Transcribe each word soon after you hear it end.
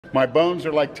My bones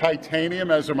are like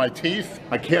titanium, as are my teeth.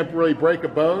 I can't really break a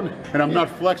bone, and I'm not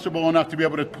flexible enough to be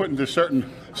able to put into certain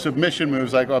submission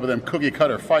moves like other than cookie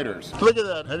cutter fighters. Look at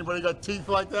that. Anybody got teeth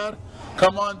like that?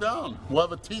 Come on down. We'll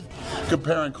have a teeth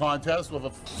comparing contest. We'll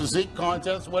have a physique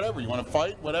contest, whatever. You want to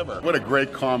fight? Whatever. What a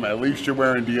great comment. At least you're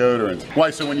wearing deodorant. Why,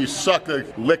 so when you suck the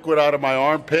liquid out of my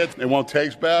armpit, it won't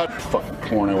taste bad? Fucking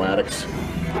porno addicts.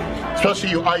 Especially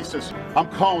you ISIS. I'm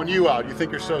calling you out. You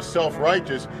think you're so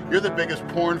self-righteous. You're the biggest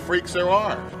porn freaks there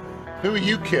are. Who are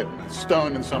you kidding?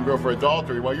 Stoning some girl for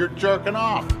adultery while you're jerking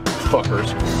off.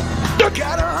 Fuckers. I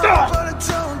got a heart but it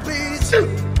don't beat.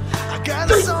 I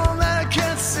got a song that I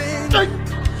can't sing.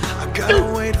 I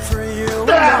gotta wait for you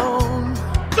alone.